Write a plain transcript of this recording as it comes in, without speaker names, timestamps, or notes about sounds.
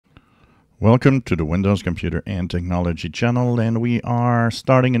Welcome to the Windows Computer and Technology channel, and we are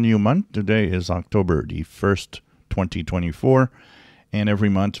starting a new month. Today is October the 1st, 2024, and every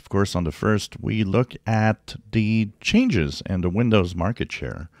month, of course, on the 1st, we look at the changes in the Windows market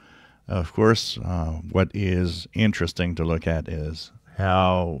share. Of course, what is interesting to look at is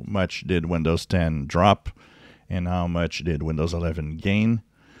how much did Windows 10 drop and how much did Windows 11 gain.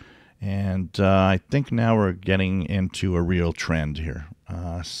 And I think now we're getting into a real trend here.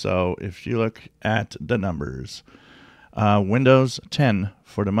 So if you look at the numbers, Windows 10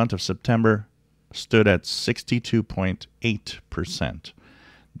 for the month of September stood at 62.8%.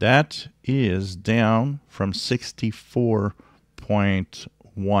 That is down from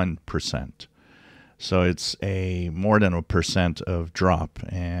 64.1%. So it's a more than a percent of drop.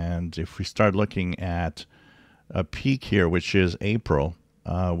 And if we start looking at a peak here, which is April,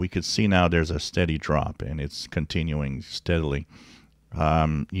 we could see now there's a steady drop, and it's continuing steadily,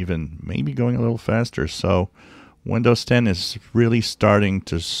 even maybe going a little faster. So Windows 10 is really starting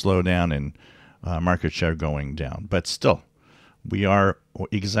to slow down and market share going down. But still, we are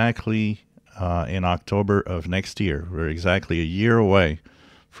exactly in October of next year. We're exactly a year away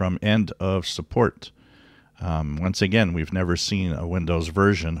from end of support. Once again, we've never seen a Windows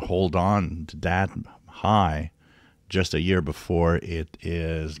version hold on to that high just a year before it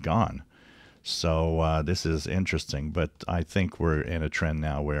is gone. So this is interesting, but I think we're in a trend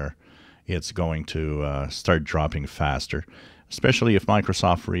now where it's going to start dropping faster, especially if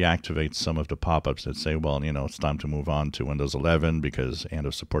Microsoft reactivates some of the pop-ups that say, well, you know, it's time to move on to Windows 11 because end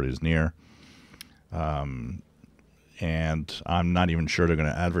of support is near. And I'm not even sure they're going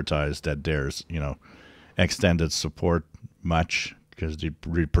to advertise that there's, you know, extended support much, because they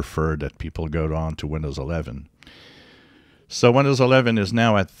prefer that people go on to Windows 11. So Windows 11 is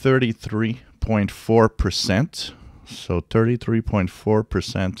now at 33.4%. So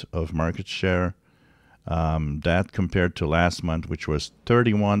 33.4% of market share. That compared to last month, which was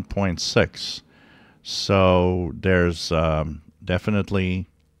 31.6%. So there's definitely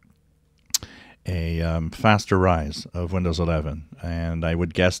a faster rise of Windows 11. And I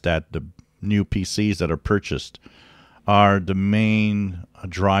would guess that the new PCs that are purchased are the main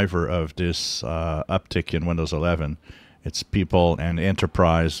driver of this uptick in Windows 11. It's people and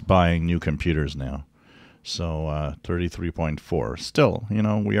enterprise buying new computers now. So 33.4. Still, you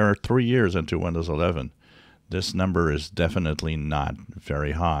know, we are 3 years into Windows 11. This number is definitely not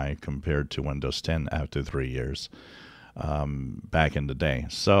very high compared to Windows 10 after 3 years back in the day.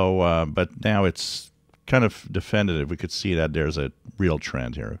 So, but now it's kind of definitive. We could see that there's a real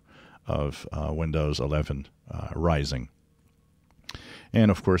trend here of Windows 11 rising. And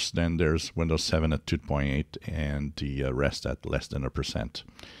of course, then there's Windows 7 at 2.8 and the rest at less than 1%.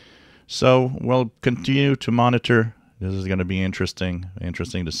 So we'll continue to monitor. This is going to be interesting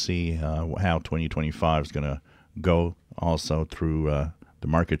to see how 2025 is going to go also through the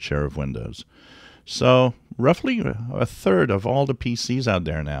market share of Windows. So roughly a third of all the PCs out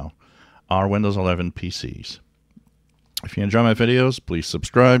there now are Windows 11 PCs. If you enjoy my videos, please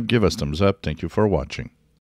subscribe, give us thumbs up. Thank you for watching.